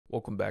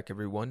Welcome back,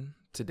 everyone.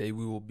 Today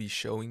we will be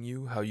showing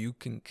you how you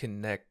can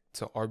connect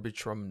to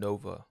Arbitrum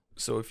Nova.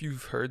 So if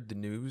you've heard the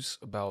news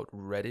about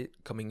Reddit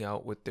coming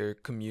out with their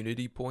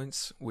community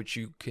points, which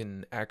you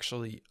can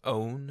actually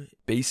own,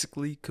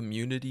 basically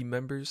community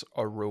members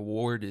are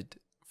rewarded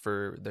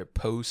for their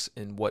posts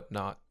and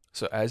whatnot.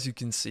 So as you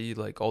can see,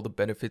 like all the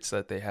benefits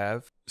that they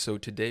have. So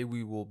today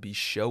we will be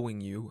showing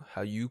you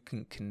how you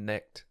can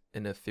connect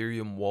an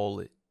Ethereum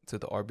wallet to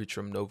the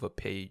Arbitrum Nova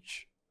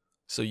page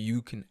so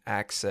you can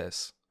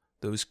access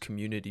those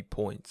community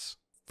points.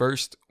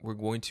 First, we're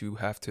going to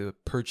have to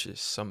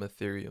purchase some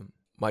Ethereum.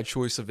 My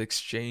choice of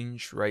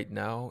exchange right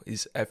now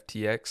is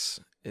FTX,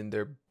 and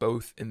they're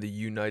both in the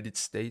United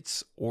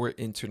States or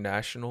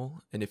international.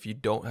 And if you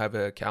don't have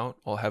an account,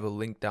 I'll have a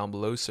link down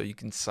below so you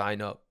can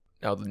sign up.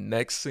 Now, the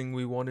next thing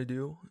we want to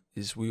do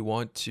is we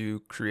want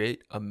to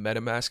create a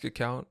MetaMask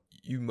account.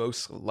 You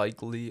most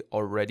likely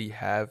already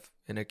have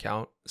an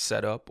account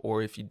set up,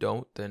 or if you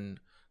don't, then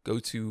go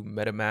to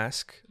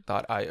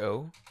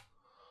metamask.io.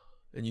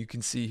 And you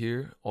can see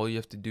here, all you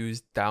have to do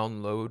is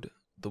download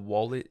the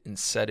wallet and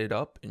set it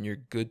up and you're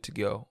good to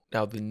go.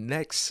 Now, the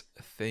next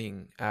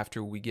thing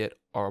after we get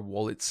our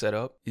wallet set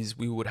up is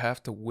we would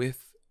have to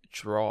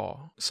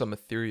withdraw some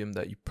Ethereum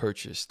that you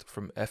purchased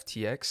from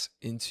FTX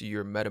into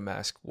your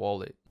MetaMask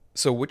wallet.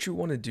 So what you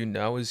want to do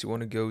now is you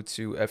want to go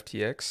to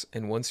FTX,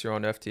 and once you're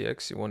on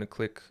FTX, you want to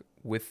click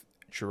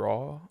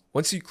withdraw.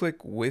 Once you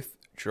click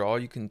withdraw,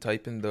 you can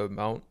type in the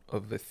amount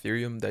of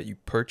Ethereum that you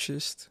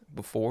purchased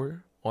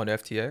before on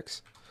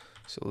FTX.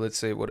 So let's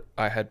say what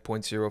I had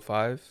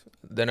 0.05.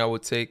 Then I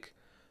would take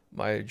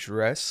my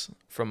address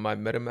from my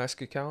MetaMask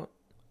account.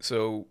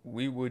 So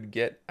we would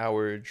get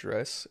our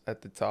address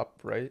at the top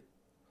right.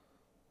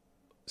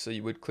 So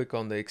you would click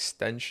on the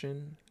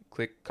extension,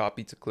 click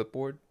copy to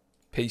clipboard,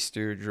 paste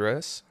your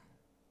address,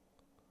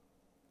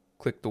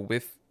 click the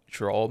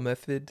withdrawal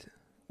method.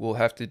 We'll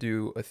have to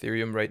do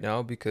Ethereum right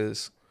now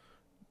because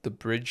the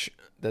bridge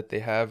that they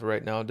have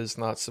right now does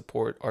not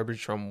support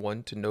Arbitrum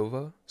 1 to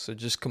Nova. So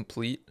just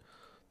complete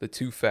the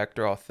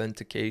two-factor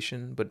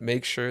authentication, but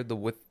make sure the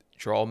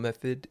withdrawal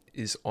method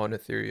is on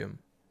Ethereum.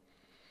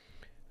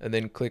 And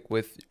then click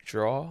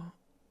withdraw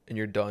and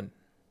you're done.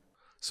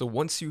 So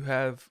once you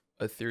have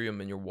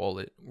Ethereum in your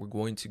wallet, we're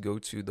going to go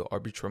to the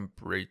Arbitrum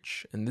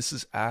bridge. And this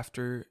is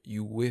after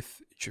you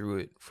withdrew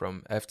it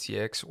from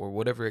FTX or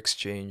whatever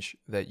exchange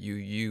that you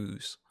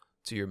use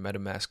to your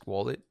MetaMask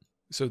wallet.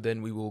 So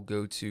then we will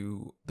go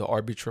to the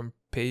Arbitrum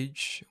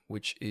page,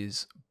 which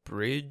is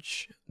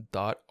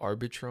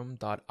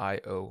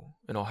bridge.arbitrum.io,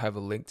 and I'll have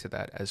a link to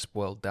that as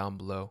well down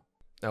below.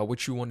 Now,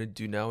 what you want to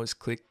do now is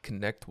click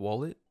Connect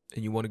Wallet,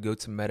 and you want to go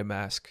to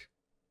MetaMask.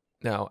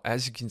 Now,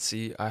 as you can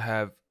see, I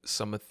have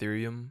some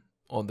Ethereum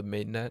on the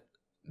mainnet.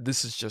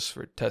 This is just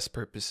for test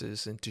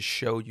purposes and to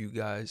show you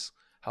guys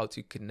how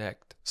to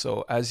connect.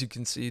 So as you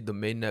can see, the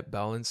mainnet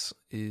balance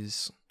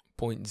is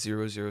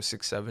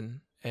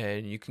 0.0067.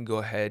 And you can go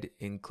ahead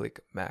and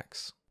click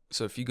max.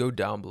 So if you go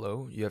down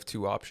below, you have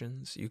two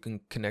options. You can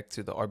connect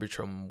to the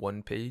Arbitrum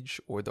 1 page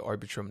or the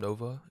Arbitrum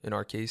Nova. In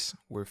our case,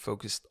 we're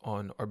focused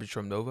on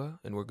Arbitrum Nova,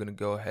 and we're going to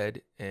go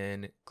ahead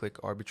and click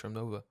Arbitrum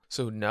Nova.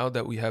 So now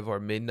that we have our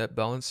mainnet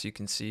balance, you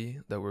can see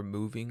that we're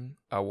moving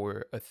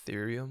our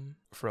Ethereum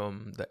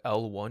from the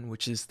L1,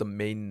 which is the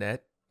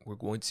mainnet. We're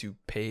going to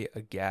pay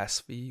a gas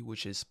fee,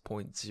 which is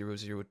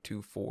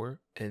 0.0024.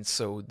 And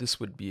so this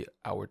would be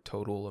our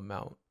total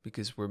amount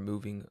because we're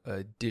moving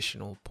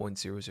additional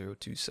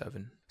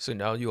 0.0027. So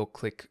now you'll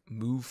click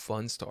Move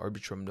Funds to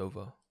Arbitrum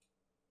Nova.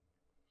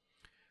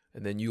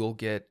 And then you'll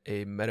get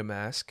a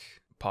MetaMask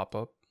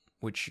pop-up,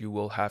 which you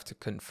will have to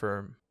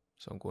confirm.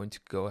 So I'm going to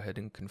go ahead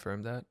and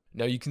confirm that.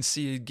 Now you can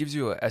see it gives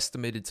you an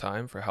estimated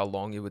time for how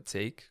long it would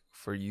take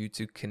for you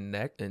to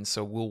connect. And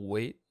so we'll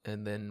wait.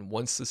 And then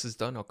once this is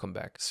done, I'll come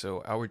back.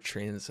 So our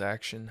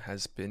transaction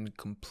has been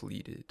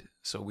completed.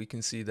 So we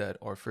can see that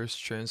our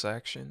first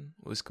transaction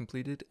was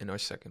completed and our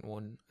second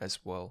one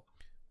as well.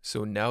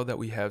 So now that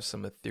we have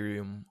some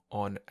Ethereum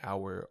on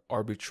our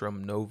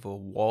Arbitrum Nova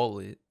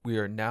wallet, we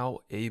are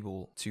now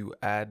able to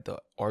add the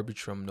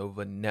Arbitrum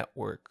Nova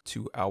network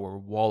to our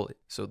wallet.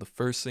 So the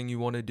first thing you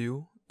want to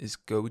do is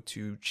go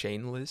to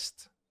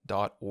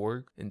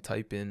chainlist.org and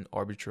type in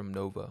Arbitrum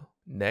Nova.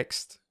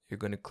 Next, you're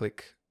going to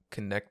click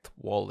Connect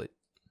Wallet.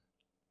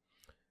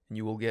 And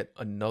you will get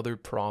another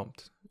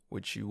prompt,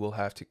 which you will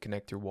have to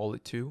connect your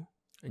wallet to.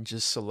 And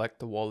just select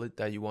the wallet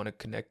that you want to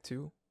connect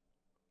to.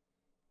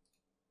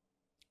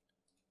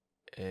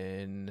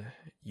 And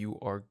you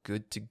are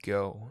good to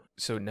go.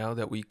 So now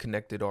that we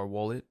connected our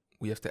wallet,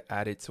 we have to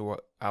add it to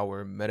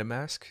our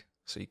MetaMask.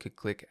 So you could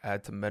click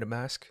Add to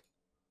MetaMask.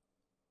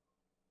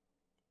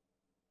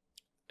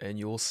 And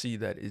you will see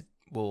that it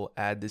will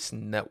add this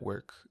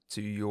network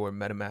to your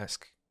MetaMask,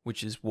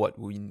 which is what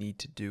we need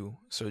to do.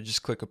 So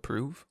just click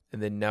Approve.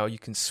 And then now you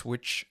can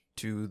switch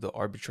to the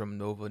Arbitrum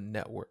Nova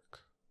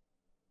network.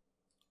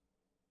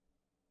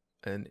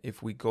 And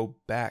if we go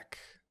back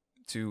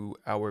to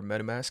our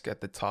MetaMask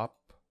at the top,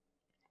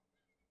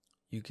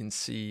 you can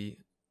see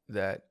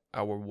that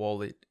our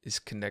wallet is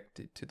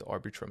connected to the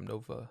Arbitrum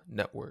Nova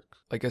network.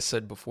 Like I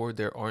said before,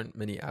 there aren't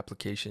many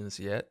applications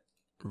yet.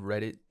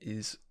 Reddit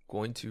is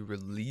going to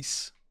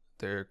release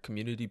their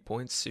community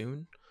points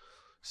soon.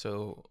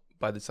 So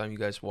by the time you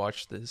guys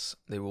watch this,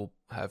 they will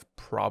have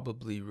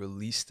probably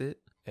released it,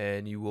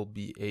 and you will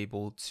be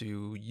able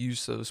to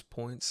use those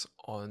points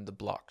on the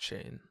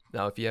blockchain.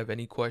 Now, if you have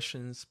any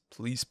questions,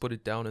 please put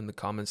it down in the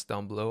comments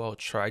down below. I'll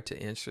try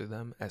to answer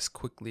them as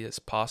quickly as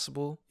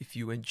possible. If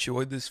you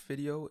enjoyed this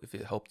video, if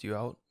it helped you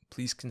out,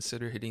 please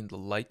consider hitting the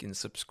like and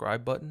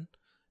subscribe button,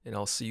 and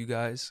I'll see you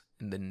guys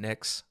in the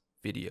next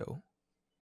video.